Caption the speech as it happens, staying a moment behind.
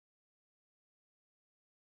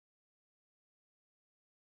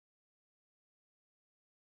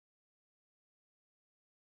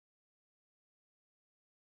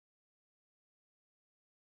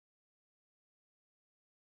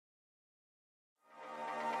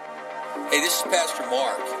Hey, this is Pastor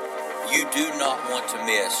Mark. You do not want to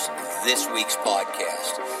miss this week's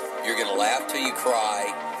podcast. You're going to laugh till you cry,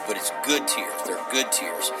 but it's good tears. They're good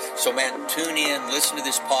tears. So, man, tune in, listen to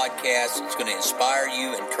this podcast. It's going to inspire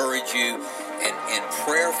you, encourage you, and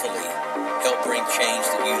prayerfully help bring change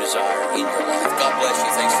that you desire in your life. God bless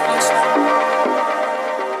you. Thanks for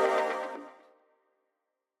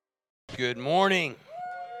listening. Good morning.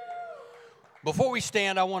 Before we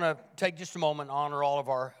stand, I want to take just a moment and honor all of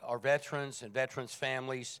our veterans and veterans'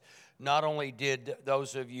 families. Not only did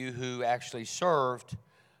those of you who actually served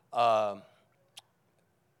have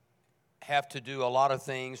to do a lot of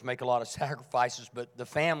things, make a lot of sacrifices, but the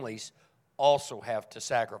families also have to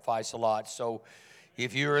sacrifice a lot. So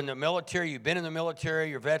if you're in the military, you've been in the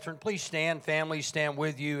military, you're a veteran, please stand. Families, stand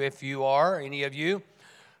with you if you are, any of you.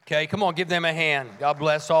 Okay, come on, give them a hand. God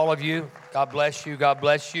bless all of you. God bless you. God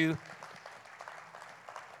bless you.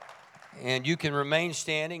 And you can remain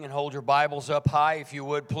standing and hold your Bibles up high if you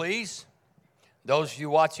would, please. Those of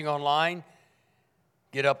you watching online,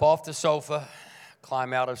 get up off the sofa,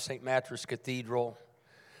 climb out of St. Mattress Cathedral.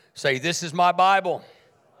 Say, this is my Bible.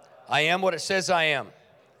 I am what it says I am.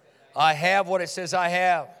 I have what it says I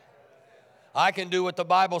have. I can do what the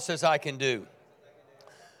Bible says I can do.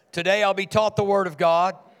 Today I'll be taught the Word of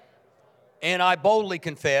God, and I boldly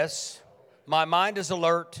confess, my mind is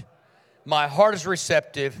alert, my heart is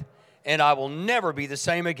receptive, and I will never be the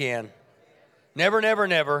same again. Never, never,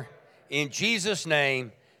 never. In Jesus'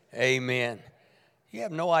 name, amen. You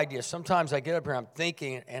have no idea. Sometimes I get up here, I'm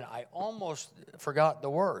thinking, and I almost forgot the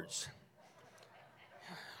words.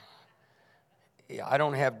 Yeah, I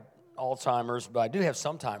don't have Alzheimer's, but I do have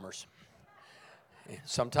sometimers.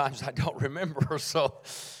 Sometimes I don't remember. So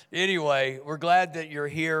anyway, we're glad that you're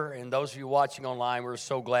here. And those of you watching online, we're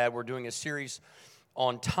so glad. We're doing a series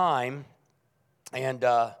on time. And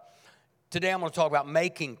today I'm going to talk about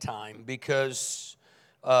making time, because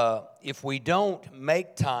if we don't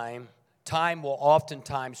make time, time will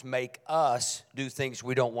oftentimes make us do things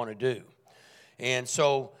we don't want to do. And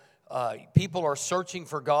so people are searching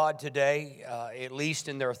for God today, at least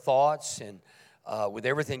in their thoughts and with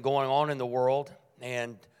everything going on in the world,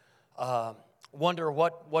 and wonder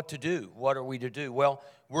what to do. What are we to do? Well,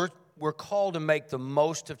 we're called to make the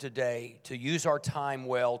most of today, to use our time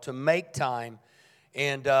well, to make time.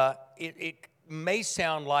 And it may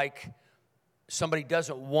sound like somebody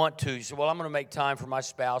doesn't want to. You say, well, I'm going to make time for my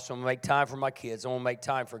spouse. I'm going to make time for my kids. I'm going to make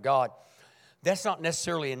time for God. That's not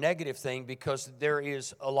necessarily a negative thing, because there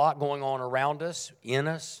is a lot going on around us, in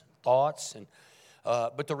us, thoughts.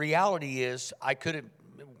 But the reality is, I could have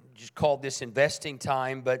just called this investing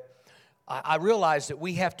time, but I realize that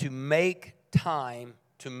we have to make time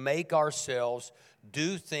to make ourselves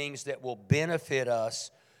do things that will benefit us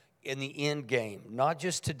in the end game, not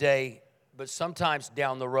just today, but sometimes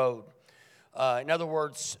down the road. In other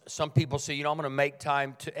words, some people say, I'm going to make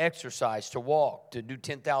time to exercise, to walk, to do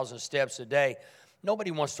 10,000 steps a day.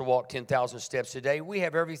 Nobody wants to walk 10,000 steps a day. We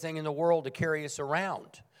have everything in the world to carry us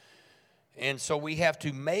around. And so we have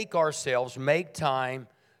to make time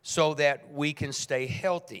so that we can stay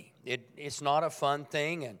healthy. It's not a fun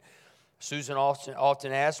thing. And Susan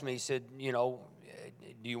often asks me, said, do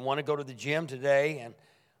you want to go to the gym today? And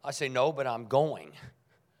I say, no, but I'm going.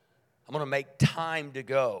 I'm going to make time to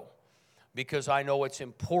go, because I know it's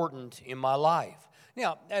important in my life.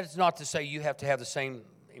 Now, that's not to say you have to have the same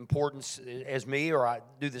importance as me, or I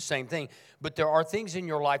do the same thing, but there are things in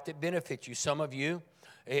your life that benefit you. Some of you,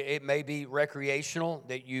 it may be recreational,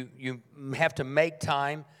 that you have to make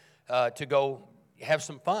time to go have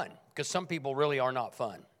some fun, because some people really are not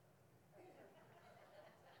fun.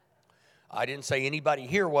 I didn't say anybody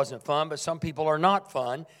here wasn't fun, but some people are not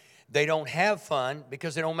fun. They don't have fun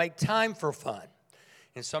because they don't make time for fun.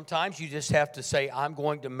 And sometimes you just have to say, I'm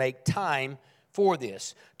going to make time for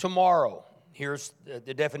this. Tomorrow, here's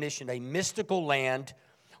the definition: a mystical land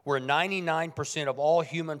where 99% of all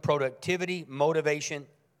human productivity, motivation,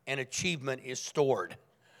 and achievement is stored.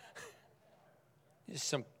 Just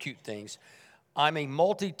some cute things. I'm a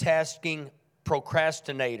multitasking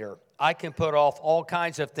procrastinator. I can put off all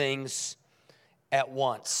kinds of things at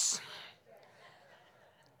once.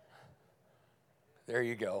 There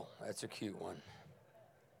you go. That's a cute one.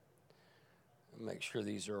 Make sure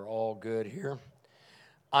these are all good here.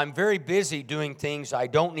 I'm very busy doing things I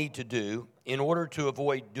don't need to do in order to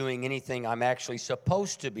avoid doing anything I'm actually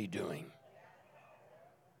supposed to be doing.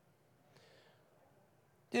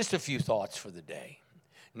 Just a few thoughts for the day.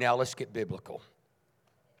 Now let's get biblical.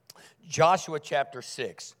 Joshua chapter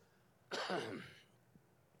 6.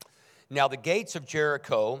 Now the gates of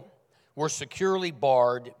Jericho were securely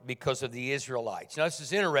barred because of the Israelites. Now this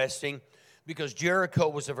is interesting, because Jericho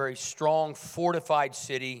was a very strong, fortified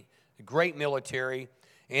city, a great military,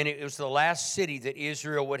 and it was the last city that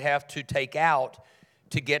Israel would have to take out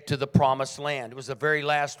to get to the promised land. It was the very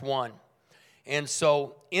last one. And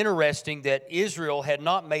so, interesting that Israel had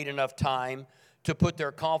not made enough time to put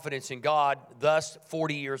their confidence in God, thus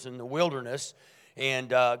 40 years in the wilderness, and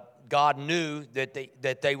God knew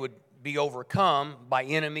that they would be overcome by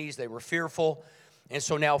enemies. They were fearful. And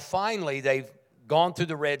so now finally they've gone through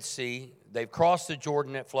the Red Sea. They've crossed the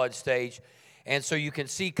Jordan at flood stage. And so you can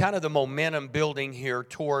see kind of the momentum building here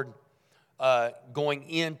toward going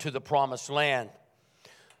into the promised land.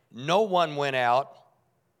 No one went out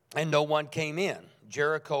and no one came in.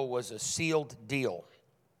 Jericho was a sealed deal.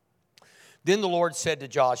 Then the Lord said to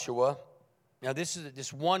Joshua, now this is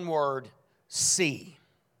this one word, see.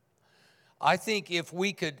 I think if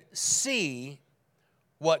we could see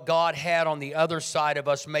what God had on the other side of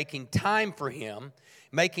us, making time for Him,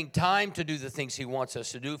 making time to do the things He wants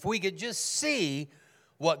us to do, if we could just see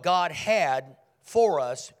what God had for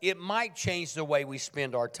us, it might change the way we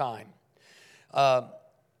spend our time.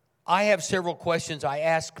 I have several questions I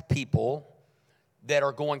ask people that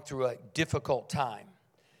are going through a difficult time.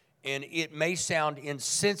 And it may sound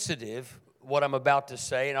insensitive, what I'm about to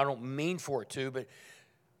say, and I don't mean for it to, but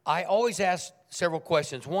I always ask several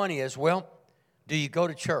questions. One is, well, do you go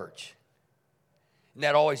to church? And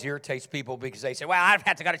that always irritates people because they say, well, I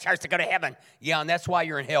have to go to church to go to heaven. Yeah, and that's why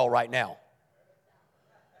you're in hell right now.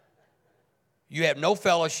 You have no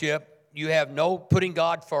fellowship. You have no putting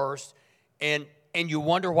God first. And you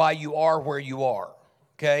wonder why you are where you are.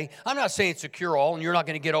 Okay? I'm not saying it's a cure-all, and you're not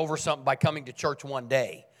going to get over something by coming to church one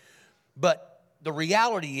day. But the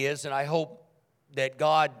reality is, and I hope that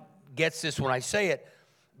God gets this when I say it,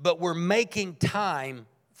 but we're making time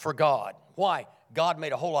for God. Why? God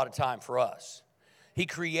made a whole lot of time for us. He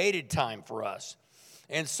created time for us.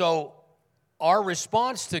 And so our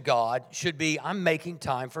response to God should be, I'm making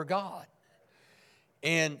time for God.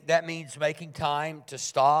 And that means making time to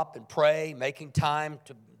stop and pray, making time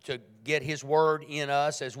to get His Word in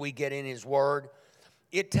us as we get in His Word.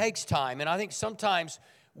 It takes time. And I think sometimes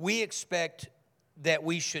we expect that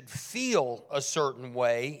we should feel a certain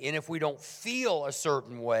way. And if we don't feel a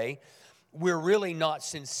certain way, we're really not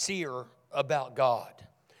sincere about God.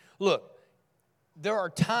 Look, there are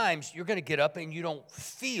times you're going to get up and you don't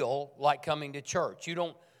feel like coming to church. You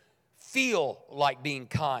don't feel like being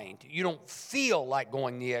kind. You don't feel like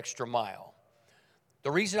going the extra mile.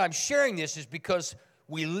 The reason I'm sharing this is because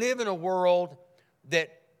we live in a world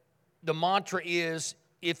that the mantra is,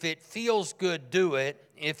 if it feels good, do it.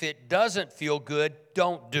 If it doesn't feel good,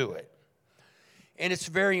 don't do it. And it's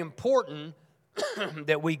very important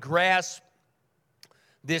that we grasp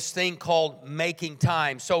this thing called making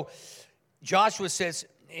time. So Joshua says,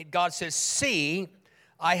 God says, see,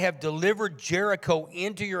 I have delivered Jericho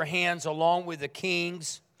into your hands along with the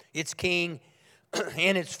kings, its king,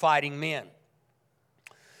 and its fighting men.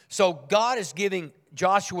 So God is giving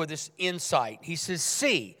Joshua this insight. He says,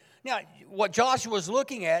 see. Now, what Joshua is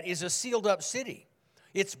looking at is a sealed up city.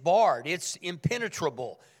 It's barred. It's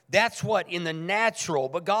impenetrable. That's what in the natural.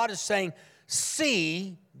 But God is saying,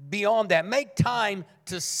 see beyond that. Make time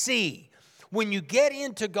to see. When you get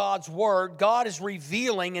into God's Word, God is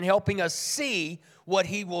revealing and helping us see what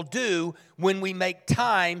He will do when we make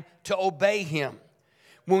time to obey Him,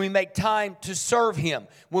 when we make time to serve Him,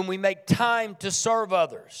 when we make time to serve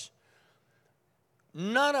others.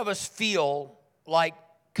 None of us feel like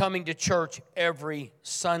coming to church every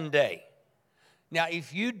Sunday. Now,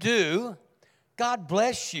 if you do, God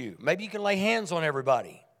bless you. Maybe you can lay hands on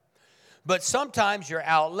everybody. But sometimes you're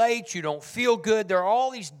out late, you don't feel good. There are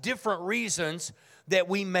all these different reasons that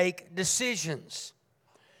we make decisions.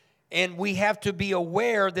 And we have to be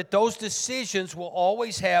aware that those decisions will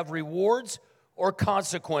always have rewards or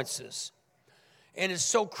consequences. And it's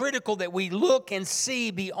so critical that we look and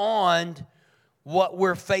see beyond what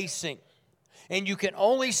we're facing. And you can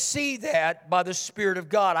only see that by the Spirit of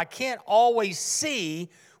God. I can't always see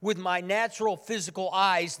with my natural physical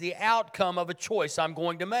eyes the outcome of a choice I'm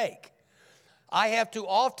going to make. I have to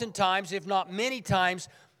oftentimes, if not many times,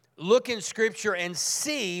 look in Scripture and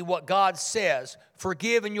see what God says.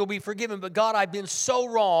 Forgive and you'll be forgiven. But God, I've been so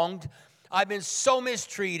wronged. I've been so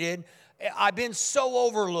mistreated. I've been so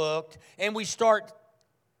overlooked. And we start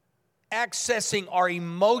accessing our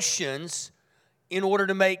emotions in order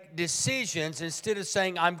to make decisions instead of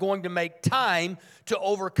saying, I'm going to make time to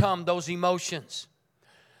overcome those emotions.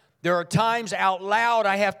 There are times out loud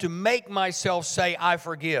I have to make myself say, I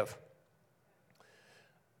forgive.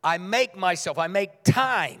 I make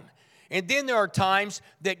time. And then there are times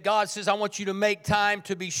that God says, I want you to make time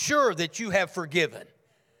to be sure that you have forgiven.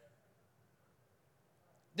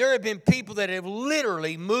 There have been people that have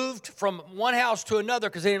literally moved from one house to another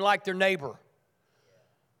because they didn't like their neighbor.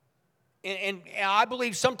 And I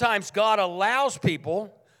believe sometimes God allows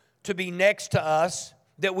people to be next to us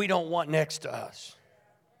that we don't want next to us.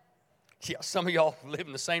 Yeah, some of y'all live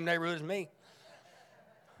in the same neighborhood as me.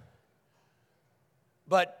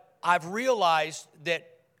 But I've realized that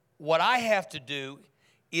what I have to do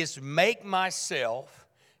is make myself,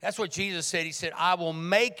 that's what Jesus said. He said, I will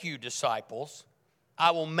make you disciples.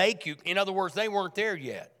 I will make you. In other words, they weren't there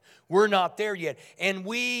yet. We're not there yet. And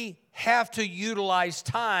we have to utilize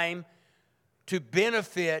time to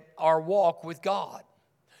benefit our walk with God.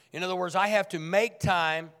 In other words, I have to make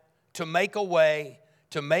time to make a way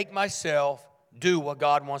to make myself do what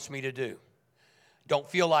God wants me to do. Don't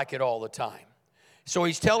feel like it all the time. So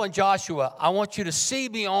he's telling Joshua, I want you to see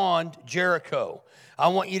beyond Jericho. I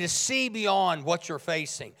want you to see beyond what you're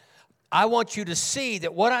facing. I want you to see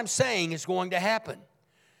that what I'm saying is going to happen.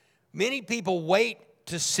 Many people wait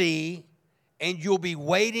to see, and you'll be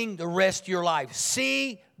waiting the rest of your life.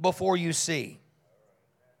 See before you see.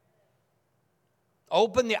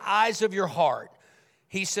 Open the eyes of your heart.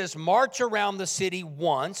 He says, march around the city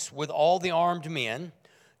once with all the armed men.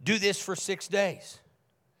 Do this for 6 days.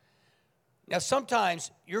 Now,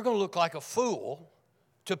 sometimes you're going to look like a fool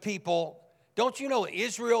to people. Don't you know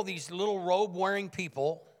Israel, these little robe-wearing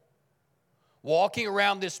people walking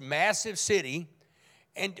around this massive city,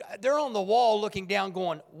 and they're on the wall looking down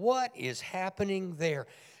going, what is happening there?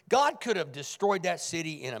 God could have destroyed that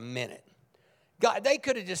city in a minute. They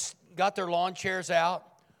could have just got their lawn chairs out,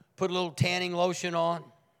 put a little tanning lotion on,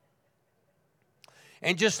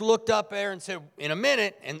 and just looked up there and said, in a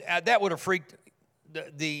minute, and that would have freaked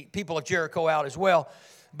the people of Jericho out as well.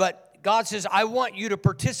 But God says, I want you to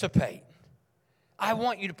participate. I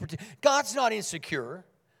want you to participate. God's not insecure.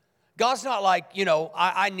 God's not like,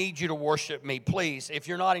 I need you to worship me, please. If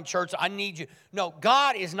you're not in church, I need you. No,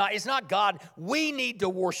 God is not. It's not God. We need to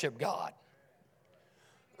worship God.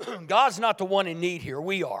 God's not the one in need here.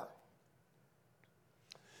 We are.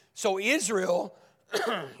 So Israel,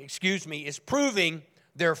 is proving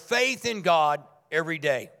their faith in God every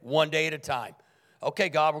day, one day at a time. Okay,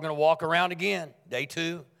 God, we're going to walk around again. Day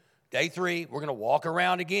 2, day 3, we're going to walk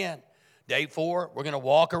around again. Day 4, we're going to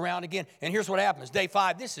walk around again. And here's what happens. Day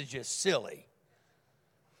 5, this is just silly.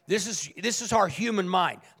 This is our human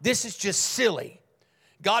mind. This is just silly.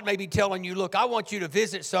 God may be telling you, look, I want you to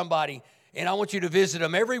visit somebody, and I want you to visit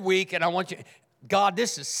them every week, and I want you, God,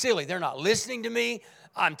 this is silly. They're not listening to me.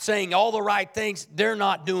 I'm saying all the right things. They're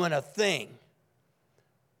not doing a thing.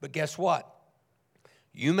 But guess what?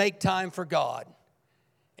 You make time for God,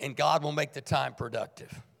 and God will make the time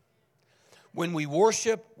productive. When we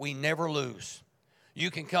worship, we never lose.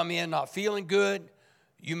 You can come in not feeling good.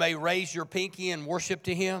 You may raise your pinky and worship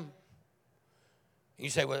to Him. You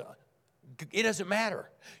say, well, it doesn't matter.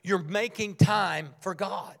 You're making time for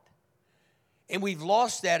God. And we've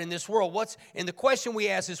lost that in this world. And the question we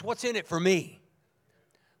ask is, what's in it for me?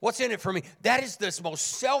 What's in it for me? That is the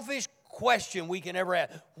most selfish question we can ever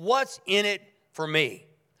ask. What's in it for me?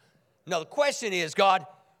 No, the question is, God,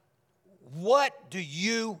 what do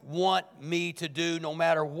you want me to do no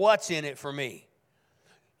matter what's in it for me?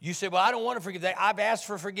 You say, well, I don't want to forgive. I've asked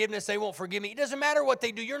for forgiveness. They won't forgive me. It doesn't matter what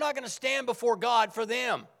they do. You're not going to stand before God for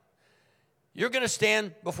them. You're going to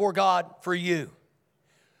stand before God for you.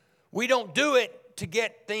 We don't do it to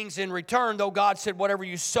get things in return, though God said whatever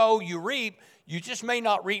you sow, you reap. You just may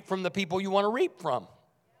not reap from the people you want to reap from.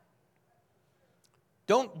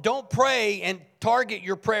 Don't pray and target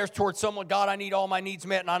your prayers towards someone, God, I need all my needs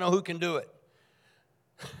met, and I know who can do it.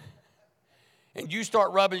 And you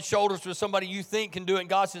start rubbing shoulders with somebody you think can do it, and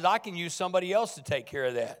God says, I can use somebody else to take care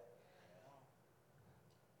of that.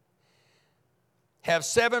 Have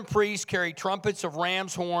 7 priests carry trumpets of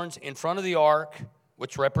ram's horns in front of the ark,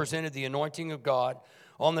 which represented the anointing of God.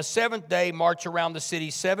 On the 7th day, march around the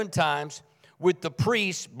city 7 times with the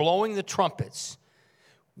priests blowing the trumpets.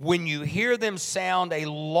 When you hear them sound a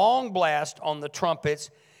long blast on the trumpets,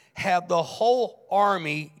 have the whole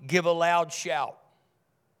army give a loud shout.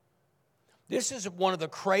 This is one of the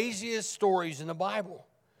craziest stories in the Bible.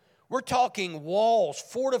 We're talking walls,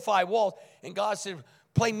 fortified walls, and God said,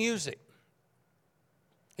 play music.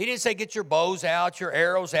 He didn't say get your bows out, your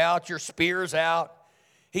arrows out, your spears out.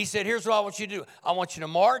 He said, here's what I want you to do. I want you to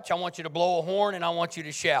march, I want you to blow a horn, and I want you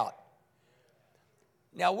to shout.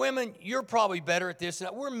 Now, women, you're probably better at this.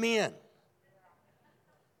 We're men.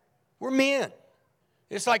 We're men.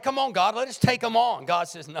 It's like, come on, God, let us take them on. God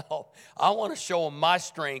says, no, I want to show them my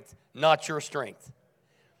strength, not your strength.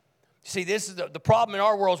 See, this is the problem in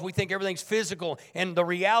our world is we think everything's physical, and the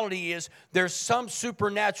reality is there's some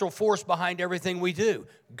supernatural force behind everything we do,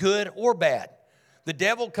 good or bad. The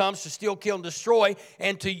devil comes to steal, kill, and destroy,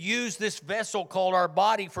 and to use this vessel called our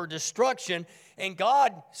body for destruction. And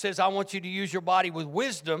God says, I want you to use your body with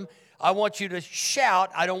wisdom. I want you to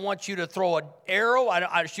shout. I don't want you to throw an arrow.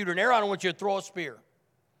 I shoot an arrow. I don't want you to throw a spear.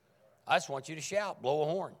 I just want you to shout, blow a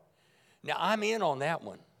horn. Now, I'm in on that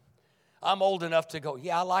one. I'm old enough to go,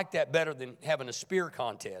 yeah, I like that better than having a spear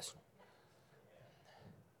contest.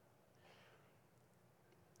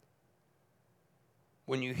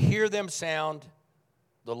 When you hear them sound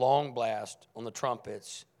the long blast on the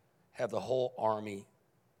trumpets, have the whole army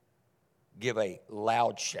give a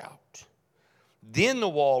loud shout. Then the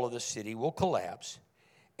wall of the city will collapse,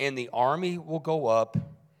 and the army will go up,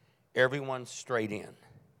 everyone straight in.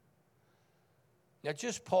 Now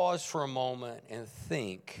just pause for a moment and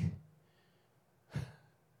think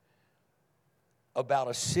about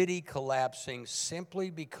a city collapsing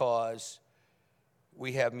simply because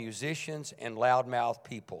we have musicians and loudmouth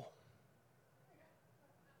people.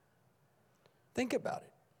 Think about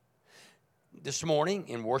it. This morning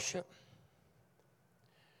in worship,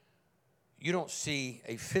 you don't see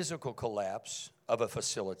a physical collapse of a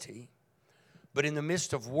facility, but in the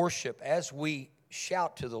midst of worship, as we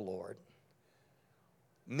shout to the Lord,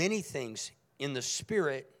 many things in the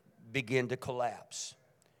spirit begin to collapse.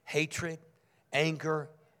 Hatred, anger,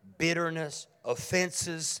 bitterness,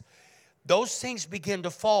 offenses, those things begin to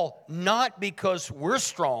fall, not because we're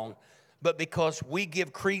strong, but because we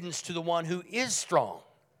give credence to the one who is strong.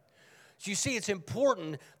 So you see, it's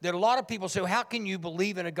important that a lot of people say, well, how can you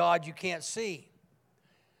believe in a God you can't see?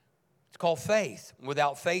 It's called faith.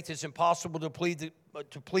 Without faith, it's impossible to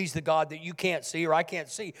please the God that you can't see or I can't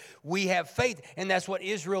see. We have faith, and that's what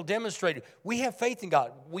Israel demonstrated. We have faith in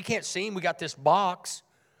God. We can't see Him. We got this box.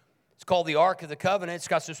 It's called the Ark of the Covenant. It's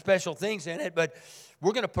got some special things in it, but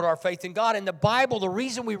we're going to put our faith in God. And the Bible, the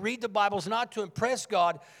reason we read the Bible is not to impress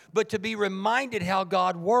God, but to be reminded how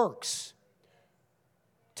God works.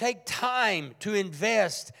 Take time to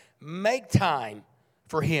invest. Make time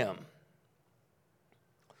for Him.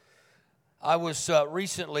 I was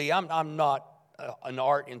recently, I'm not an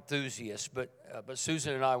art enthusiast, but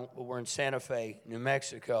Susan and I were in Santa Fe, New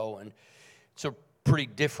Mexico, and it's a pretty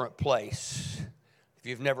different place. If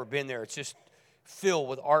you've never been there, it's just filled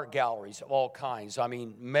with art galleries of all kinds. I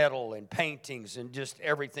mean, metal and paintings and just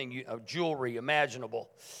everything, jewelry imaginable.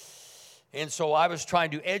 And so I was trying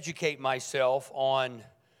to educate myself on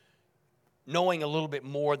knowing a little bit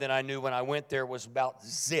more than I knew when I went there was about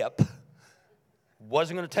zip.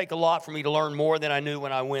 Wasn't going to take a lot for me to learn more than I knew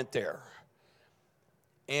when I went there.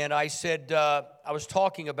 And I said, I was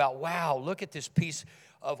talking about, wow, look at this piece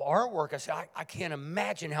of artwork. I said, I can't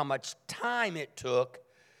imagine how much time it took.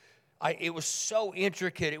 It was so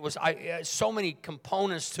intricate. It was so many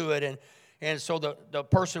components to it. And so the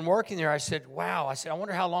person working there, I said, wow. I said, I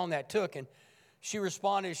wonder how long that took. And she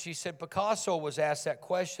responded, she said, Picasso was asked that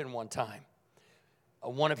question one time.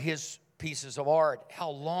 One of his pieces of art, how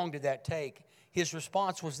long did that take? His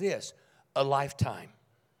response was this: a lifetime.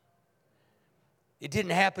 It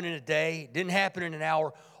didn't happen in a day. It didn't happen in an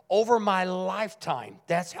hour. Over my lifetime,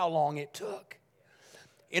 that's how long it took.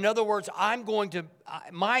 In other words,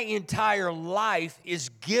 my entire life is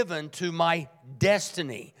given to my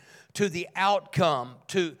destiny, to the outcome,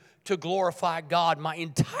 to glorify God, my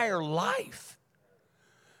entire life.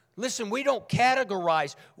 Listen, we don't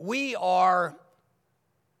categorize. We are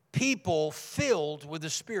people filled with the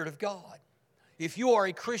Spirit of God. If you are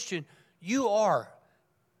a Christian, you are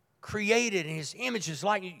created in His image. It's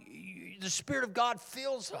like the Spirit of God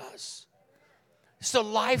fills us. It's a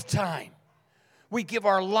lifetime. We give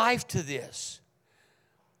our life to this.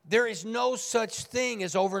 There is no such thing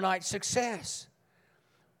as overnight success.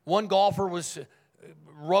 One golfer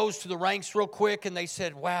rose to the ranks real quick, and they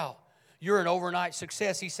said, wow, you're an overnight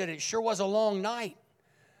success. He said, it sure was a long night.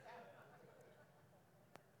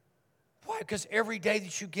 Why? Because every day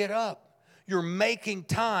that you get up, you're making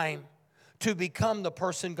time to become the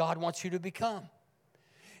person God wants you to become.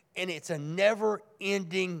 And it's a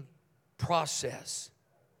never-ending process.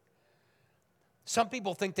 Some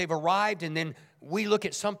people think they've arrived, and then we look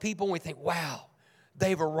at some people and we think, wow,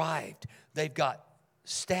 they've arrived. They've got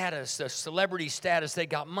status, a celebrity status. They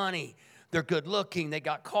got money. They're good looking. They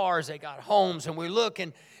got cars. They got homes. And we look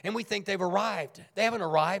and we think they've arrived. They haven't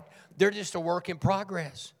arrived. They're just a work in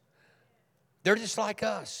progress. They're just like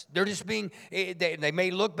us. They're just they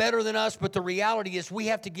may look better than us, but the reality is we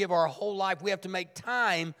have to give our whole life. We have to make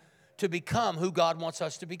time to become who God wants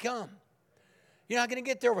us to become. You're not going to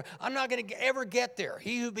get there. I'm not going to ever get there.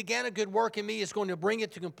 He who began a good work in me is going to bring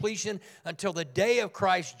it to completion until the day of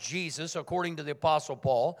Christ Jesus, according to the Apostle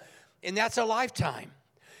Paul. And that's a lifetime.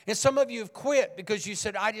 And some of you have quit because you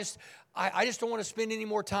said, I just don't want to spend any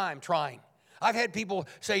more time trying. I've had people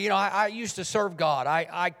say, I used to serve God.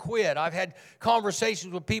 I quit. I've had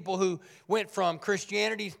conversations with people who went from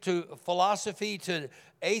Christianity to philosophy to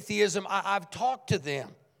atheism. I've talked to them.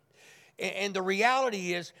 And the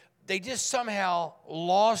reality is they just somehow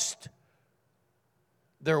lost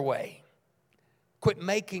their way, quit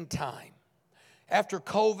making time. After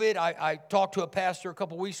COVID, I talked to a pastor a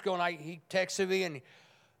couple weeks ago, and he texted me, and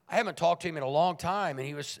I haven't talked to him in a long time, and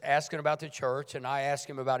he was asking about the church, and I asked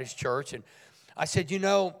him about his church, and I said,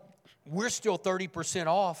 we're still 30%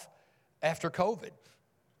 off after COVID.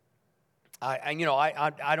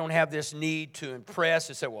 I don't have this need to impress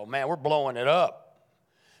and say, well, man, we're blowing it up.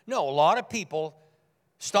 No, a lot of people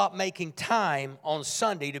stopped making time on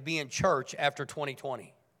Sunday to be in church after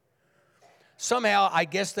 2020. Somehow, I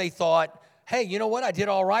guess they thought, hey, you know what? I did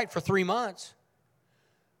all right for 3 months.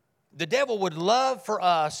 The devil would love for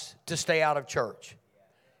us to stay out of church.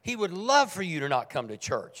 He would love for you to not come to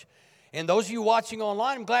church. And those of you watching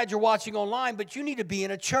online, I'm glad you're watching online, but you need to be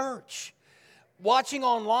in a church. Watching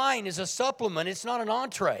online is a supplement. It's not an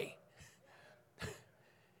entree.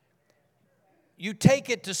 You take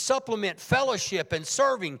it to supplement fellowship and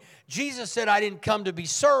serving. Jesus said, I didn't come to be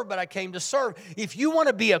served, but I came to serve. If you want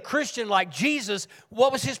to be a Christian like Jesus,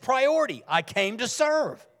 what was his priority? I came to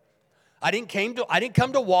serve. I didn't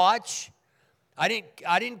come to watch. I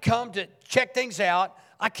didn't come to check things out.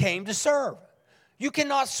 I came to serve. You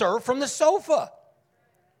cannot serve from the sofa.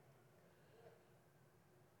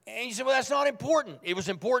 And you say, well, that's not important. It was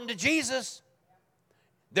important to Jesus.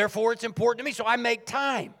 Therefore, it's important to me. So I make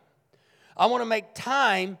time. I want to make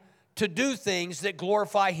time to do things that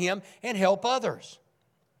glorify him and help others.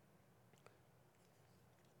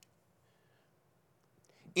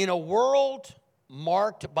 In a world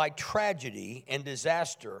marked by tragedy and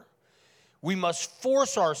disaster, we must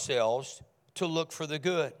force ourselves to look for the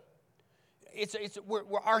good.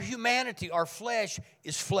 Our humanity, our flesh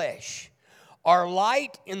is flesh. Our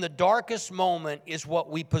light in the darkest moment is what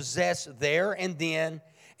we possess there and then,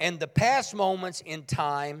 and the past moments in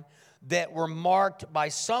time that were marked by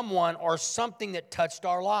someone or something that touched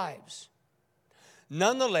our lives.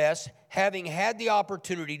 Nonetheless, having had the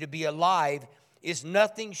opportunity to be alive is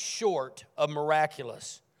nothing short of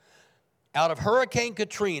miraculous. Out of Hurricane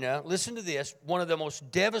Katrina, listen to this, one of the most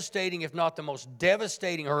devastating, if not the most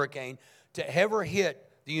devastating hurricane to ever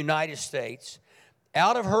hit the United States.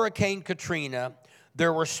 Out of Hurricane Katrina,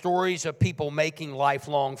 there were stories of people making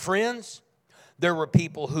lifelong friends. There were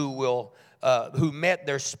people who met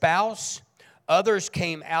their spouse. Others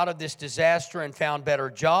came out of this disaster and found better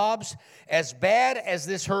jobs. As bad as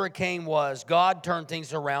this hurricane was, God turned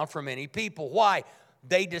things around for many people. Why?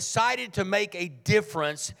 They decided to make a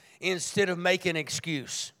difference instead of make an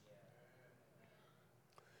excuse.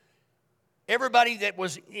 Everybody that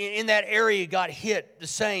was in that area got hit the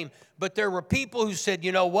same, but there were people who said,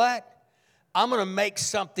 you know what? I'm going to make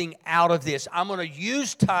something out of this. I'm going to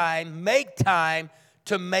use time, make time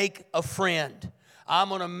to make a friend. I'm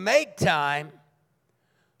going to make time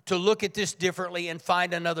to look at this differently and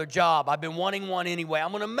find another job. I've been wanting one anyway.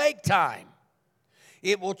 I'm going to make time.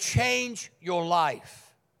 It will change your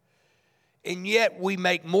life. And yet we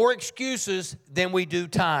make more excuses than we do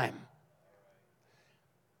time.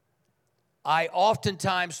 I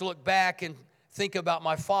oftentimes look back and think about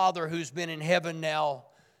my father who's been in heaven now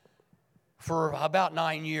for about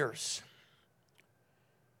 9 years.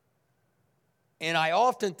 And I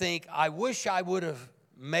often think, I wish I would have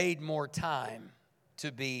made more time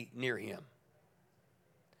to be near him.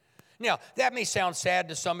 Now, that may sound sad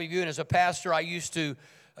to some of you, and as a pastor, I used to,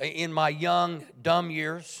 in my young, dumb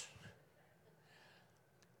years,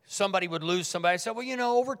 somebody would lose somebody. I said,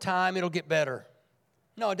 well, over time, it'll get better.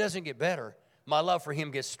 No, it doesn't get better. My love for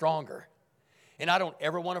him gets stronger. And I don't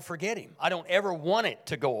ever want to forget him. I don't ever want it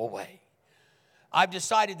to go away. I've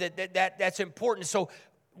decided that's important. So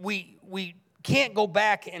we can't go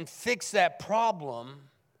back and fix that problem,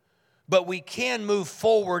 but we can move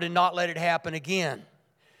forward and not let it happen again,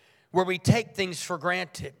 where we take things for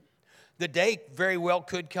granted. The day very well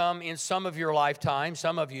could come in some of your lifetime,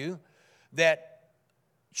 some of you, that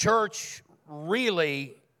church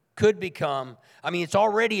really could become, it's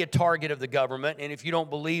already a target of the government, and if you don't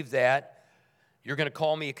believe that, you're going to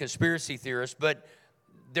call me a conspiracy theorist, but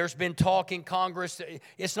there's been talk in Congress.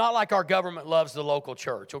 It's not like our government loves the local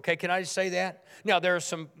church, okay? Can I just say that? Now, there are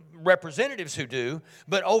some representatives who do,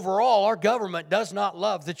 but overall, our government does not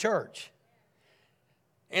love the church.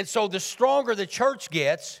 And so the stronger the church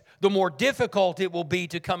gets, the more difficult it will be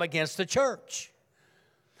to come against the church.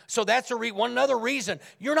 So that's another reason.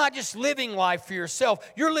 You're not just living life for yourself.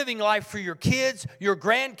 You're living life for your kids, your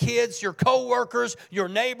grandkids, your co-workers, your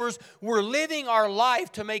neighbors. We're living our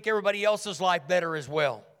life to make everybody else's life better as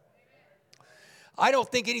well. I don't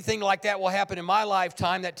think anything like that will happen in my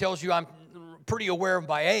lifetime. That tells you I'm pretty aware of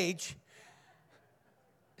my age.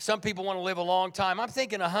 Some people want to live a long time. I'm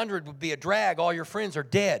thinking 100 would be a drag. All your friends are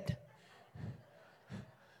dead.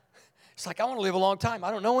 It's like, I want to live a long time.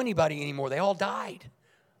 I don't know anybody anymore. They all died.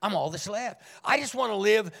 I'm all that's left. I just want to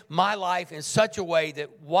live my life in such a way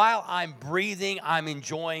that while I'm breathing, I'm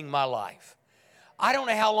enjoying my life. I don't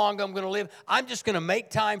know how long I'm going to live. I'm just going to make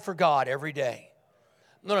time for God every day.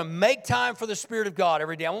 I'm going to make time for the Spirit of God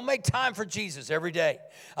every day. I'm going to make time for Jesus every day.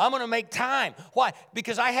 I'm going to make time. Why?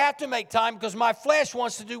 Because I have to make time because my flesh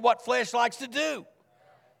wants to do what flesh likes to do.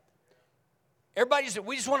 Everybody says,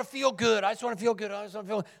 we just want to feel good. I just want to feel good. I just want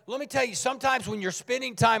to feel good. Let me tell you, sometimes when you're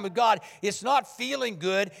spending time with God, it's not feeling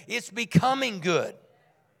good, it's becoming good.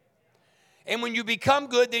 And when you become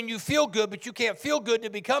good, then you feel good, but you can't feel good to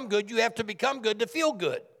become good. You have to become good to feel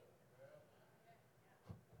good.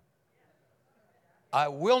 I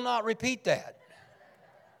will not repeat that.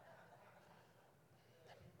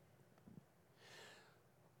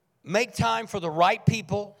 Make time for the right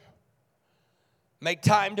people. Make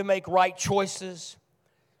time to make right choices.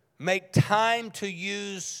 Make time to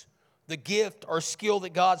use the gift or skill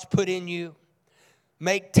that God's put in you.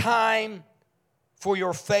 Make time for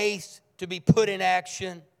your faith to be put in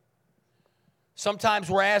action. Sometimes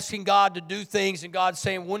we're asking God to do things and God's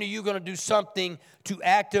saying, when are you going to do something to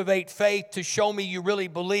activate faith to show me you really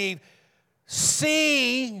believe?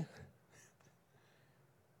 See,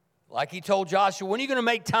 like he told Joshua, when are you going to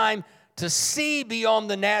make time to see beyond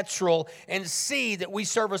the natural and see that we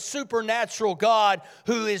serve a supernatural God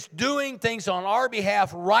who is doing things on our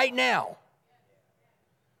behalf right now?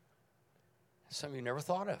 Some of you never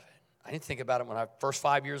thought of it. I didn't think about it when first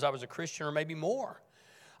 5 years I was a Christian or maybe more.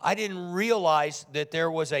 I didn't realize that there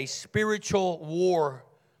was a spiritual war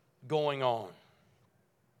going on.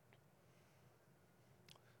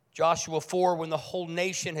 Joshua 4, when the whole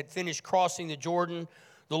nation had finished crossing the Jordan,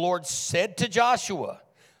 the Lord said to Joshua.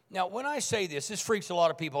 Now, when I say this freaks a lot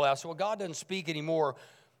of people out. So, well, God doesn't speak anymore.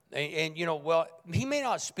 And well, he may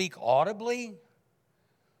not speak audibly,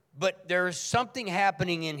 but there's something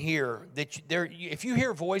happening in here that if you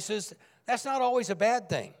hear voices, that's not always a bad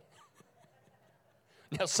thing.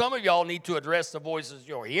 Now, some of y'all need to address the voices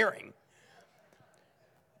you're hearing.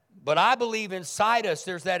 But I believe inside us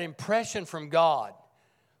there's that impression from God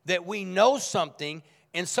that we know something,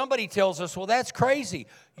 and somebody tells us, well, that's crazy.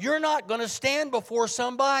 You're not going to stand before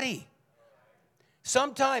somebody.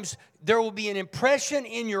 Sometimes there will be an impression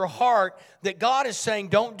in your heart that God is saying,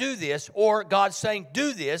 don't do this, or God's saying,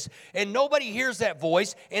 do this, and nobody hears that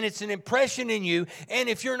voice, and it's an impression in you, and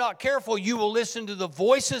if you're not careful, you will listen to the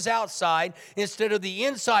voices outside instead of the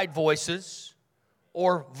inside voices,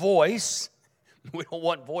 or voice. We don't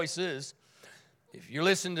want voices. If you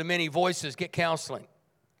listen to many voices, get counseling.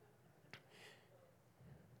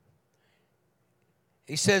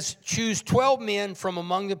 He says, choose 12 men from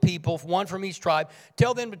among the people, one from each tribe.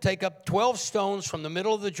 Tell them to take up 12 stones from the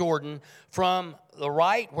middle of the Jordan, from the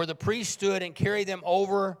right where the priest stood, and carry them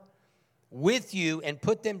over with you and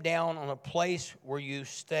put them down on a place where you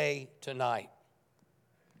stay tonight.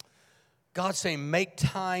 God's saying, make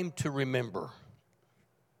time to remember.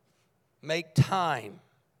 Make time.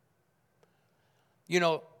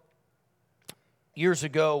 Years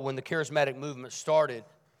ago when the charismatic movement started,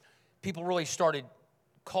 people really started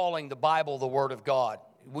calling the Bible the Word of God.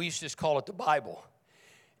 We used to just call it the Bible.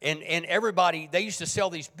 And everybody, they used to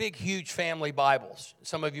sell these big, huge family Bibles.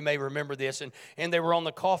 Some of you may remember this, and they were on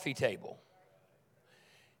the coffee table.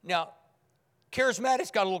 Now,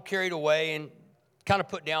 charismatics got a little carried away and kind of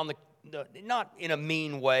put down the not in a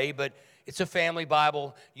mean way, but it's a family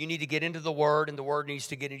Bible. You need to get into the Word, and the Word needs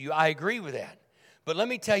to get into you. I agree with that. But let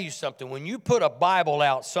me tell you something. When you put a Bible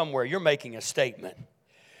out somewhere, you're making a statement.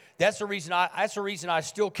 That's the reason I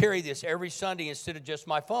still carry this every Sunday instead of just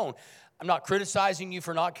my phone. I'm not criticizing you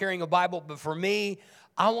for not carrying a Bible, but for me,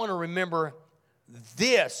 I want to remember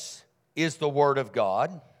this is the Word of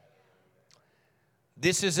God.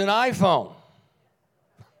 This is an iPhone.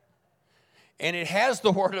 And it has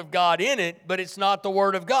the Word of God in it, but it's not the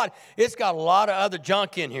Word of God. It's got a lot of other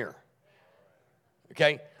junk in here.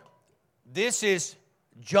 Okay? This is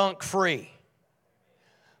junk-free.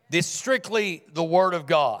 This is strictly the Word of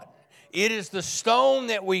God. It is the stone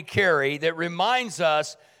that we carry that reminds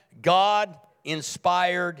us God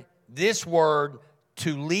inspired this Word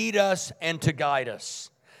to lead us and to guide us.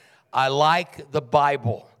 I like the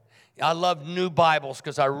Bible. I love new Bibles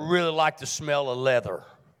because I really like the smell of leather.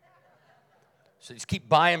 So just keep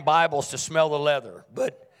buying Bibles to smell the leather.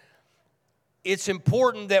 But it's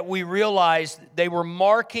important that we realize they were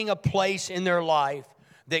marking a place in their life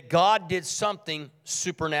that God did something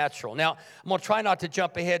supernatural. Now, I'm going to try not to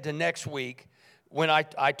jump ahead to next week when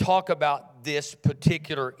I talk about this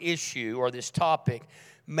particular issue or this topic.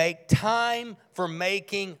 Make time for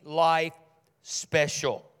making life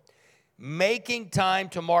special. Making time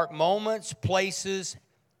to mark moments, places,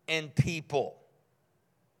 and people.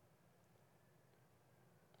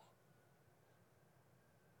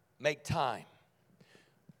 Make time.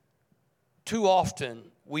 Too often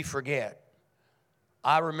we forget.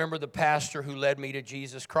 I remember the pastor who led me to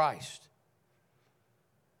Jesus Christ.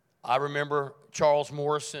 I remember Charles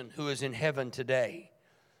Morrison, who is in heaven today.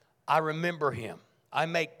 I remember him. I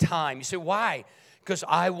make time. You say, why? Because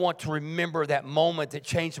I want to remember that moment that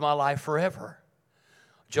changed my life forever.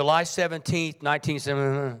 July 17th,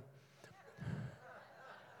 1970.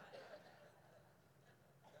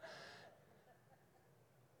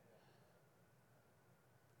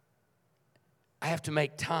 I have to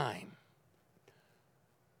make time.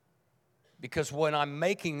 Because when I'm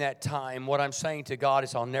making that time, what I'm saying to God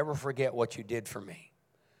is, I'll never forget what you did for me.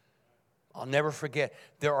 I'll never forget.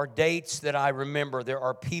 There are dates that I remember. There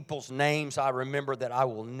are people's names I remember that I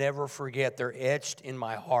will never forget. They're etched in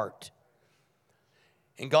my heart.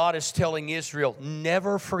 And God is telling Israel,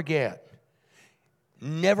 never forget.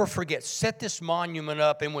 Never forget. Set this monument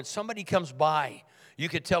up, and when somebody comes by, you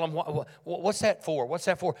could tell them, what's that for? What's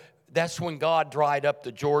that for? That's when God dried up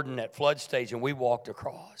the Jordan at flood stage, and we walked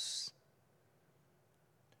across.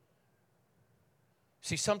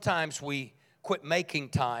 See, sometimes we quit making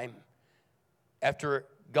time after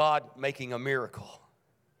God making a miracle.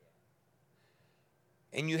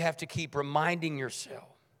 And you have to keep reminding yourself.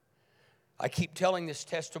 I keep telling this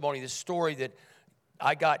testimony, this story that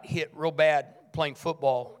I got hit real bad playing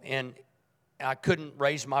football, and I couldn't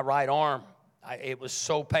raise my right arm. It was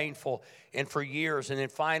so painful, and for years. And then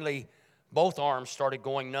finally, both arms started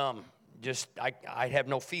going numb. I have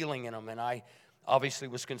no feeling in them, and I obviously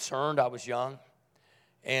was concerned. I was young.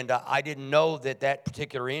 And I didn't know that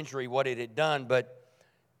particular injury, what it had done. But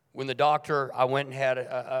when the doctor, I went and had an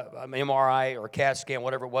MRI or a CAT scan,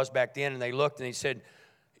 whatever it was back then, and they looked and they said,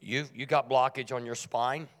 you got blockage on your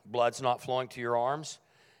spine. Blood's not flowing to your arms.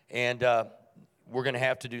 And we're going to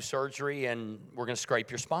have to do surgery, and we're going to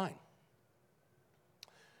scrape your spine.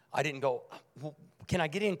 I didn't go, well, can I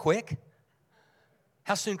get in quick?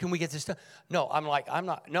 How soon can we get this done? No, I'm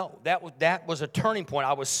not. No, that was a turning point.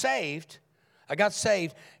 I was saved. I got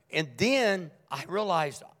saved, and then I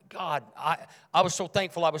realized, God, I was so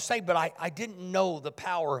thankful I was saved, but I didn't know the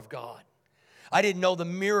power of God. I didn't know the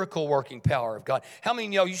miracle-working power of God. How many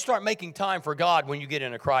know you start making time for God when you get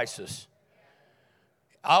in a crisis?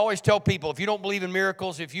 I always tell people, if you don't believe in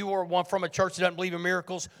miracles, if you are one from a church that doesn't believe in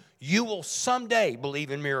miracles, you will someday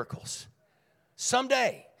believe in miracles.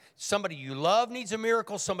 Someday. Somebody you love needs a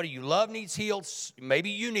miracle. Somebody you love needs healed.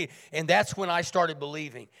 Maybe you need. And that's when I started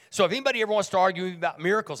believing. So if anybody ever wants to argue with me about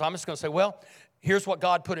miracles, I'm just going to say, well, here's what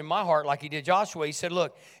God put in my heart like he did Joshua. He said,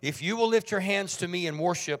 look, if you will lift your hands to me in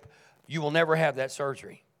worship, you will never have that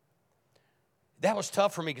surgery. That was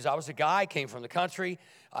tough for me because I was a guy, came from the country.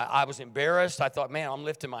 I was embarrassed. I thought, man, I'm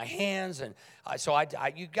lifting my hands. And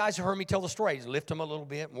you guys have heard me tell the story. I just lift them a little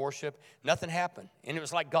bit, worship. Nothing happened. And it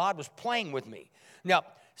was like God was playing with me. Now,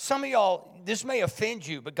 some of y'all, this may offend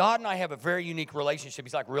you, but God and I have a very unique relationship.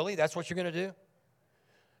 He's like, really? That's what you're going to do?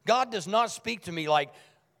 God does not speak to me like,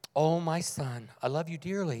 oh, my son, I love you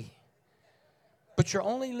dearly, but you're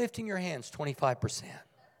only lifting your hands 25%.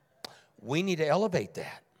 We need to elevate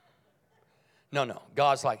that. No.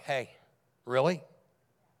 God's like, hey, really?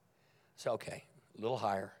 It's okay, a little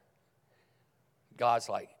higher. God's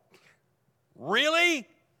like, really?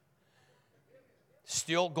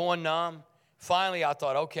 Still going numb. Finally, I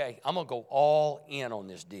thought, okay, I'm going to go all in on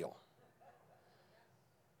this deal.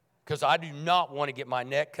 Because I do not want to get my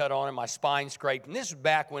neck cut on and my spine scraped. And this is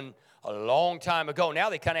back when, a long time ago.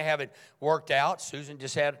 Now they kind of have it worked out. Susan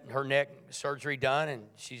just had her neck surgery done, and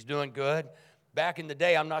she's doing good. Back in the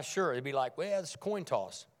day, I'm not sure. It'd be like, well, it's a coin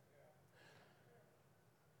toss.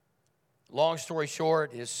 Long story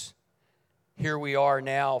short is, here we are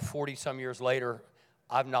now, 40-some years later.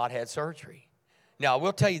 I've not had surgery. Now, I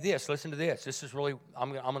will tell you this. Listen to this. This is really,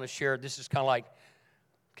 I'm going to share, this is kind of like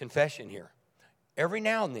confession here. Every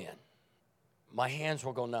now and then, my hands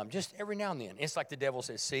will go numb. Just every now and then. It's like the devil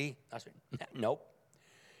says, see? I said, nope.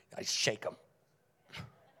 I shake them.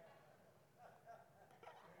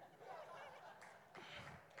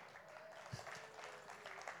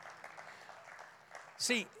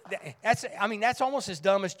 See, that's almost as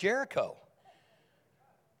dumb as Jericho.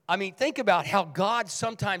 I mean, think about how God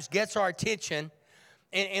sometimes gets our attention,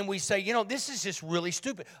 and we say, this is just really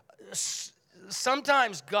stupid.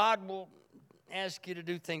 Sometimes God will ask you to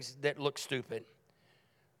do things that look stupid.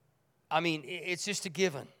 I mean, it's just a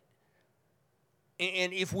given.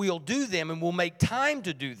 And if we'll do them and we'll make time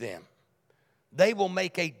to do them, they will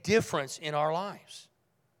make a difference in our lives.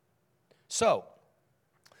 So,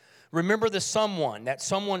 remember that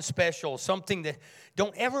someone special, something that,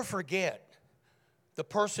 don't ever forget the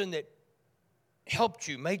person that helped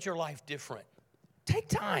you, made your life different. Take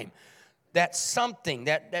time. That something,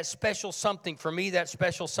 that special something, for me, that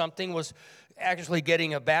special something was actually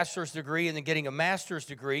getting a bachelor's degree and then getting a master's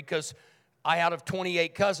degree, because out of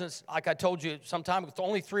 28 cousins, like I told you sometime,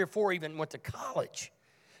 only 3 or 4 even went to college.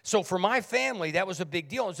 So for my family, that was a big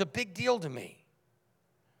deal. It was a big deal to me.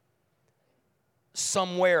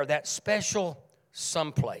 Somewhere, that special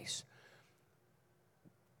someplace.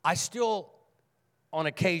 I still, on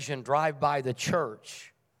occasion, drive by the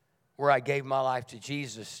church where I gave my life to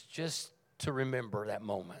Jesus just to remember that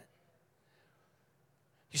moment.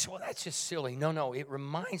 You say, well, that's just silly. No, it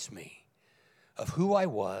reminds me of who I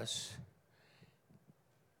was,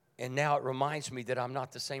 and now it reminds me that I'm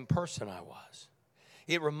not the same person I was.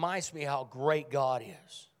 It reminds me how great God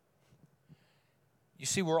is. You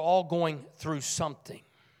see, we're all going through something.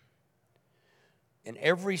 And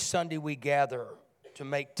every Sunday we gather to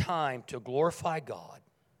make time to glorify God.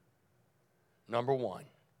 Number one.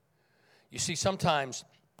 You see, sometimes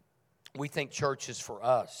we think church is for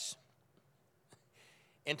us.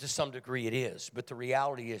 And to some degree it is. But the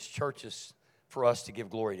reality is church is for us to give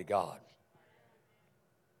glory to God.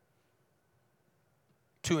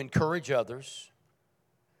 To encourage others.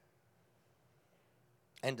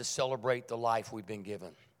 And to celebrate the life we've been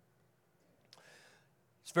given.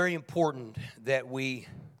 It's very important that we,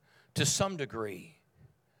 to some degree,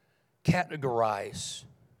 categorize,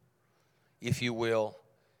 if you will,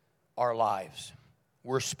 our lives.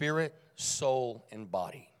 We're spirit, soul, and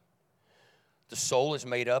body. The soul is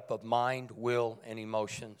made up of mind, will, and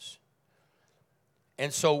emotions.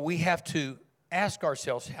 And so we have to ask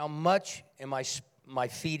ourselves, how much am I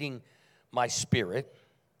feeding my spirit?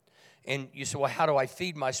 And you say, well, how do I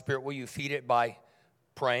feed my spirit? Well, you feed it by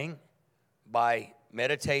praying, by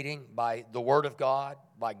meditating, by the Word of God,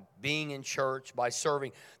 by being in church, by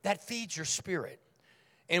serving. That feeds your spirit.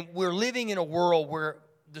 And we're living in a world where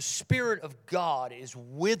the Spirit of God is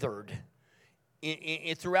withered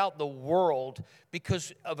throughout the world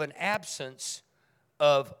because of an absence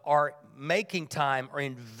of our making time or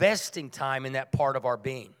investing time in that part of our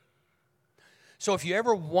being. So if you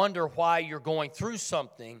ever wonder why you're going through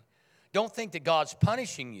something, don't think that God's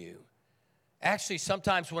punishing you. Actually,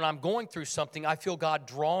 sometimes when I'm going through something, I feel God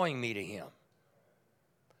drawing me to Him.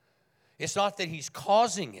 It's not that He's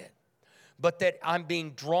causing it, but that I'm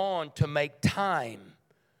being drawn to make time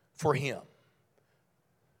for Him.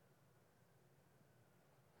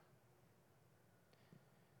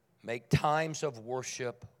 Make times of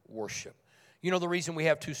worship. You know, the reason we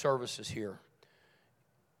have 2 services here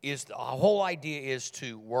is the whole idea is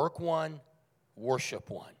to work one, worship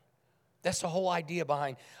one. That's the whole idea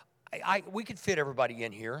behind. We could fit everybody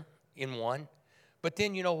in here in one, but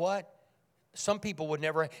then you know what? Some people would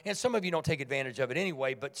never, and some of you don't take advantage of it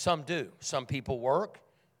anyway, but some do. Some people work,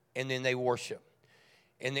 and then they worship.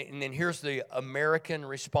 And then here's the American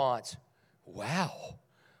response. Wow,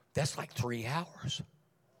 that's like 3 hours.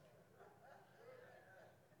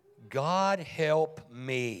 God help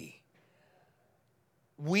me.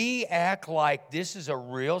 We act like this is a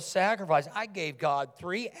real sacrifice. I gave God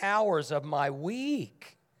 3 hours of my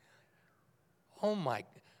week. Oh my,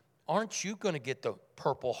 aren't you going to get the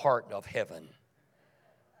Purple Heart of heaven?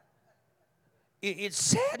 It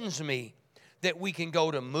saddens me that we can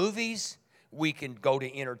go to movies, we can go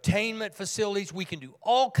to entertainment facilities, we can do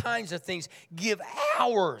all kinds of things, give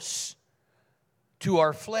hours to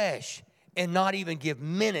our flesh, and not even give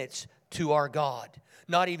minutes to our God,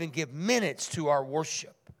 not even give minutes to our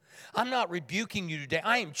worship. I'm not rebuking you today.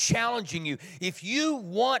 I am challenging you. If you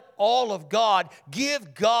want all of God,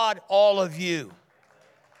 give God all of you.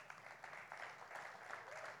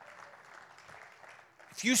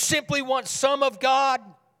 If you simply want some of God,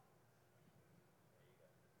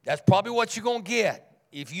 that's probably what you're going to get.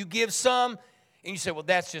 If you give some and you say, well,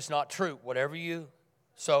 that's just not true. Whatever you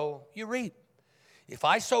sow, you reap. If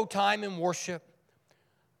I sow time in worship,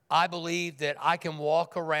 I believe that I can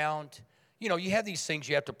walk around. You know, you have these things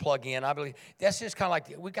you have to plug in. I believe that's just kind of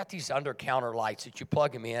like, we got these under-counter lights that you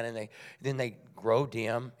plug them in, and then they grow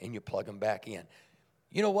dim, and you plug them back in.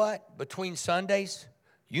 You know what? Between Sundays,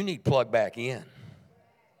 you need plug back in.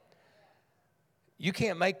 You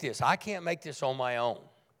can't make this. I can't make this on my own.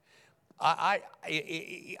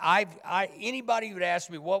 Anybody would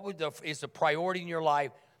ask me, is the priority in your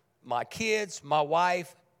life? My kids, my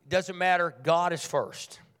wife, doesn't matter. God is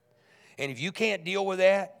first. And if you can't deal with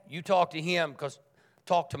that, you talk to him,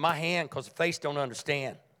 talk to my hand, because the face don't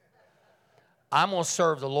understand. I'm going to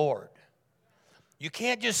serve the Lord. You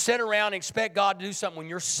can't just sit around and expect God to do something when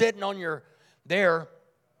you're sitting on there.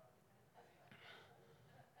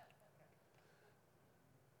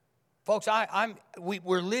 Folks,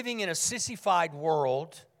 we're living in a sissified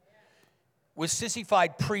world with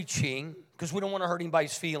sissified preaching because we don't want to hurt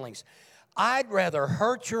anybody's feelings. I'd rather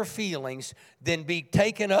hurt your feelings than be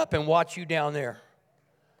taken up and watch you down there.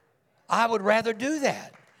 I would rather do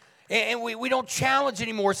that. And we don't challenge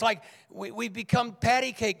anymore. It's like we've become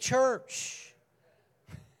patty cake church.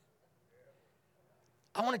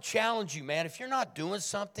 I want to challenge you, man. If you're not doing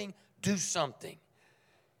something, do something.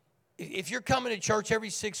 If you're coming to church every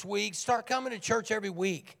 6 weeks, start coming to church every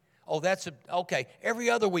week. Oh, okay. Every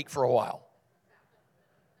other week for a while.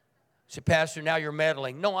 Say, Pastor, now you're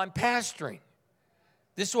meddling. No, I'm pastoring.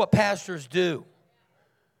 This is what pastors do.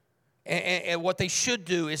 And what they should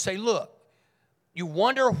do is say, look, you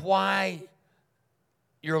wonder why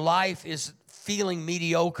your life is feeling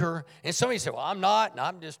mediocre. And somebody say, well, I'm not,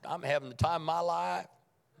 and I'm having the time of my life.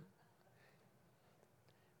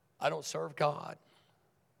 I don't serve God.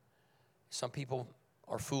 Some people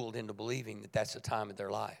are fooled into believing that that's the time of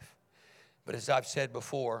their life. But as I've said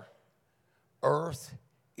before, earth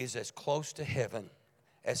is as close to heaven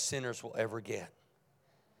as sinners will ever get.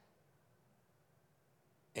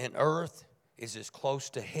 And earth is as close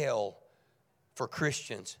to hell for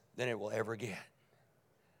Christians than it will ever get.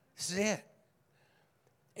 This is it.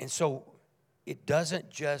 And so it doesn't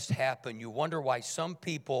just happen. You wonder why some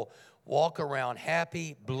people walk around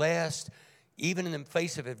happy, blessed, even in the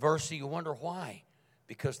face of adversity. You wonder why.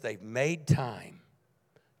 Because they've made time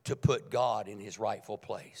to put God in his rightful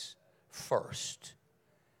place first.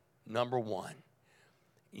 Number one.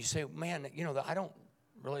 You say, man, I don't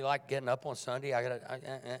really like getting up on Sunday.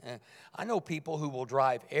 I know people who will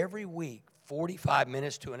drive every week 45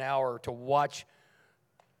 minutes to an hour to watch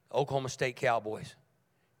Oklahoma State Cowboys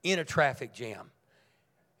in a traffic jam.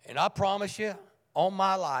 And I promise you, all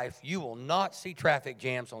my life, you will not see traffic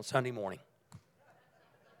jams on Sunday morning.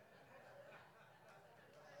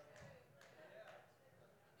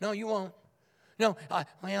 No, you won't. No,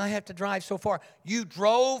 I have to drive so far. You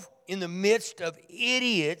drove in the midst of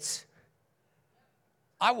idiots.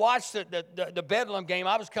 I watched the Bedlam game.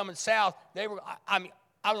 I was coming south. I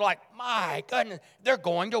was like, my goodness, they're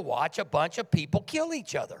going to watch a bunch of people kill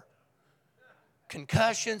each other.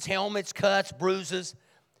 Concussions, helmets, cuts, bruises.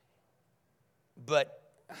 But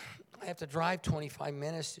I have to drive 25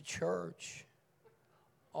 minutes to church.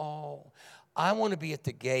 Oh, I want to be at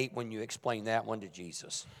the gate when you explain that one to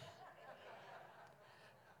Jesus.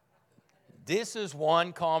 This is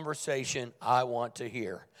one conversation I want to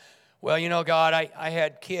hear. Well, God, I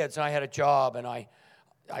had kids, and I had a job, and I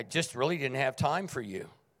just really didn't have time for you.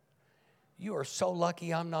 You are so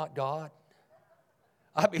lucky I'm not God.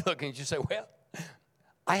 I'd be looking at you and say, well,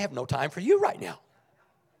 I have no time for you right now.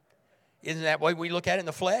 Isn't that the way we look at it in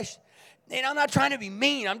the flesh? And I'm not trying to be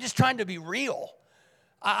mean. I'm just trying to be real.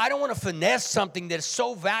 I don't want to finesse something that is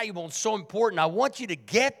so valuable and so important. I want you to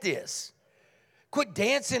get this. Quit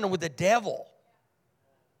dancing with the devil.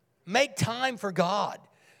 Make time for God.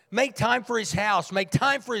 Make time for his house. Make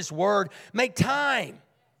time for his word. Make time.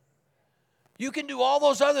 You can do all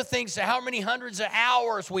those other things, how many hundreds of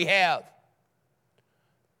hours we have.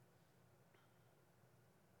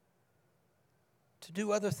 To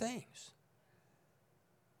do other things.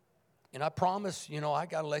 And I promise, I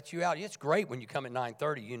got to let you out. It's great when you come at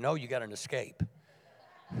 9:30. You got an escape.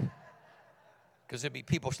 Because there'd be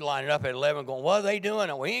people lining up at 11 going, what are they doing?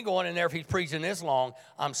 And we ain't going in there if he's preaching this long.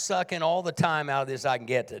 I'm sucking all the time out of this I can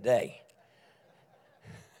get today.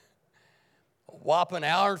 A whopping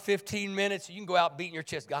hour and 15 minutes. You can go out beating your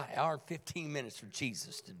chest. God, hour and 15 minutes for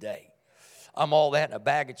Jesus today. I'm all that in a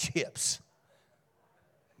bag of chips.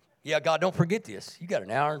 Yeah, God, don't forget this. You got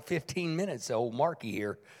an hour and 15 minutes, old Marky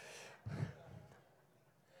here.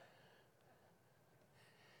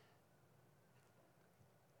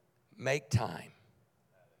 Make time,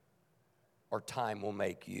 or time will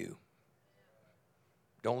make you.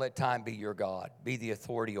 Don't let time be your God. Be the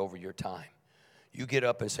authority over your time. You get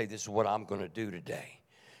up and say, this is what I'm going to do today.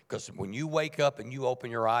 Because when you wake up and you open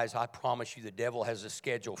your eyes, I promise you the devil has a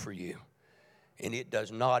schedule for you. And it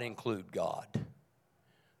does not include God.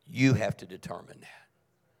 You have to determine that.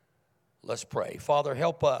 Let's pray. Father,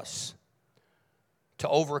 help us to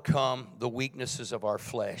overcome the weaknesses of our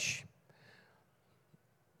flesh.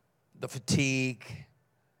 the fatigue,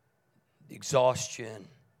 the exhaustion,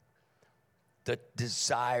 the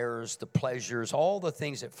desires, the pleasures, all the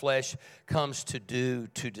things that flesh comes to do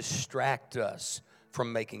to distract us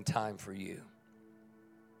from making time for you.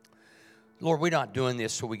 Lord, we're not doing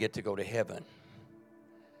this so we get to go to heaven.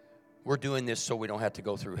 We're doing this so we don't have to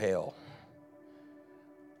go through hell.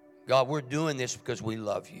 God, we're doing this because we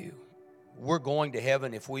love you. We're going to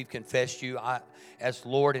heaven if we've confessed you as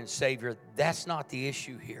Lord and Savior. That's not the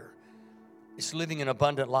issue here. It's living an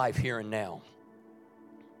abundant life here and now.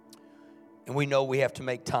 And we know we have to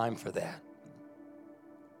make time for that.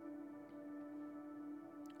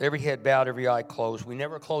 Every head bowed, every eye closed. We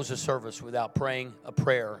never close a service without praying a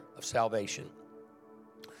prayer of salvation.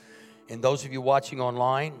 And those of you watching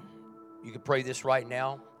online, you can pray this right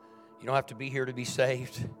now. You don't have to be here to be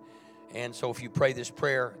saved. And so if you pray this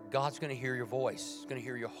prayer, God's going to hear your voice. He's going to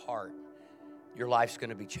hear your heart. Your life's going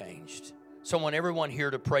to be changed. So I want everyone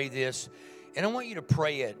here to pray this. And I want you to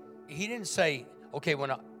pray it. He didn't say, okay,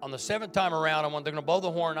 on the seventh time around, they're going to blow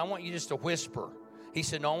the horn. I want you just to whisper. He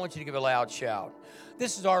said, no, I want you to give a loud shout.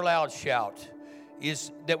 This is our loud shout,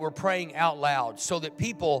 is that we're praying out loud so that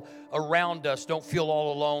people around us don't feel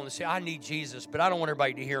all alone and say, I need Jesus, but I don't want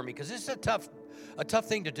everybody to hear me, because this is a tough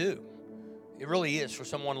thing to do. It really is for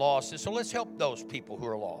someone lost. So let's help those people who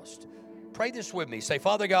are lost. Pray this with me. Say,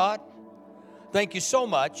 Father God, thank you so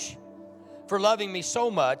much for loving me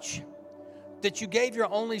so much that you gave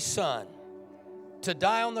your only Son to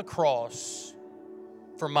die on the cross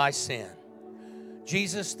for my sin.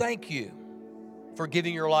 Jesus, thank you for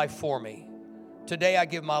giving your life for me. Today I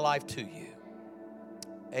give my life to you.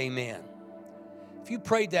 Amen. If you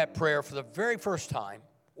prayed that prayer for the very first time,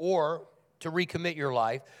 or to recommit your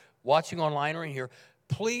life, watching online or in here,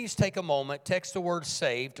 please take a moment, text the word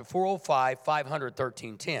SAVE to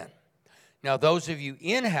 405-500-1310. Now, those of you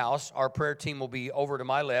in-house, our prayer team will be over to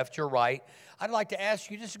my left, your right. I'd like to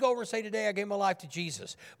ask you just to go over and say, today I gave my life to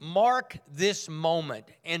Jesus. Mark this moment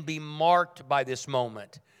and be marked by this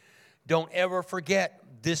moment. Don't ever forget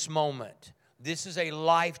this moment. This is a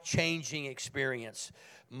life-changing experience.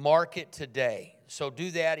 Mark it today. So do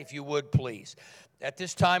that if you would, please. At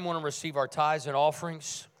this time, we want to receive our tithes and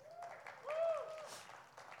offerings.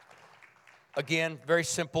 Again, very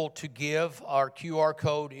simple to give. Our QR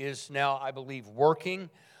code is now, I believe, working.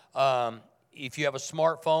 If you have a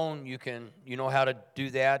smartphone, you know how to do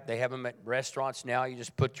that. They have them at restaurants now. You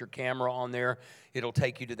just put your camera on there. It'll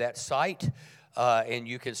take you to that site, and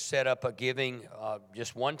you can set up a giving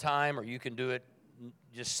just one time, or you can do it,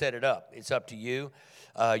 just set it up. It's up to you.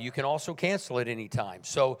 You can also cancel it anytime.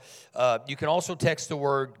 So you can also text the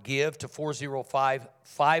word GIVE to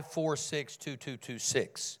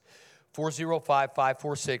 405-546-2226.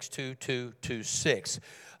 405-546-2226.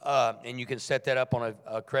 And you can set that up on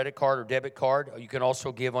a credit card or debit card. You can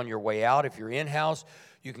also give on your way out. If you're in-house,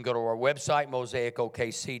 you can go to our website,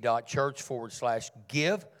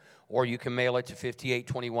 mosaicokc.church/give, or you can mail it to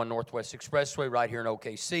 5821 Northwest Expressway right here in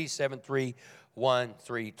OKC,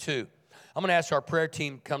 73132. I'm going to ask our prayer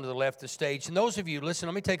team to come to the left of the stage. And those of you, listen,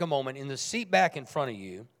 let me take a moment. In the seat back in front of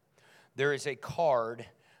you, there is a card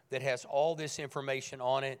that has all this information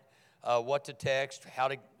on it. What to text, how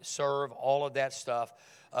to serve, all of that stuff.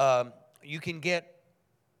 You can get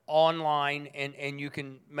online and you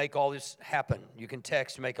can make all this happen. You can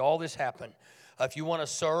text to make all this happen. If you want to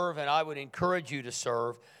serve, and I would encourage you to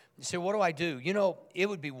serve, you say, what do I do? You know, it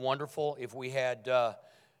would be wonderful if we had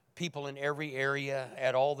people in every area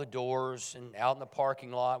at all the doors and out in the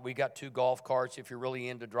parking lot. We got 2 golf carts if you're really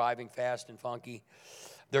into driving fast and funky.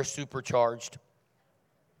 They're supercharged.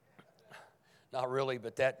 Not really,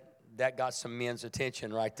 but that got some men's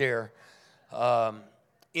attention right there.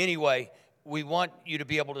 Anyway, we want you to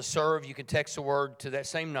be able to serve. You can text the word to that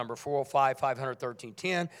same number,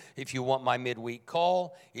 405-500-1310. If you want my midweek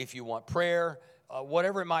call, if you want prayer,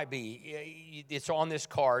 whatever it might be, it's on this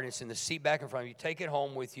card. It's in the seat back in front of you. Take it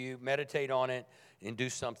home with you, meditate on it, and do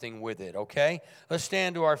something with it, okay? Let's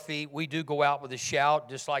stand to our feet. We do go out with a shout,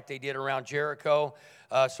 just like they did around Jericho,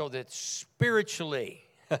 so that spiritually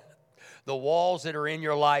the walls that are in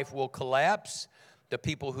your life will collapse. The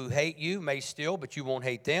people who hate you may still, but you won't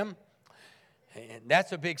hate them. And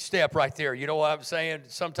that's a big step right there. You know what I'm saying?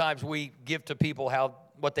 Sometimes we give to people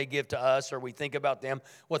what they give to us, or we think about them,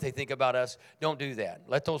 what they think about us. Don't do that.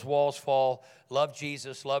 Let those walls fall. Love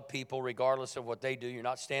Jesus, love people, regardless of what they do. You're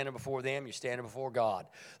not standing before them. You're standing before God.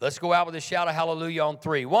 Let's go out with a shout of hallelujah on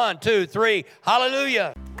 3. 1, 2, 3,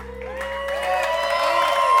 hallelujah.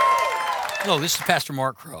 Hello, this is Pastor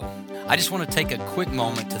Mark Crow. I just want to take a quick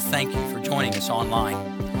moment to thank you for joining us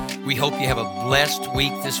online. We hope you have a blessed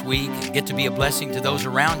week this week and get to be a blessing to those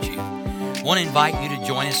around you. want to invite you to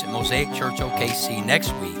join us at Mosaic Church OKC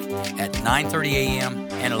next week at 9:30 a.m.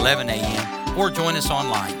 and 11 a.m. or join us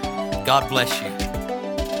online. God bless you.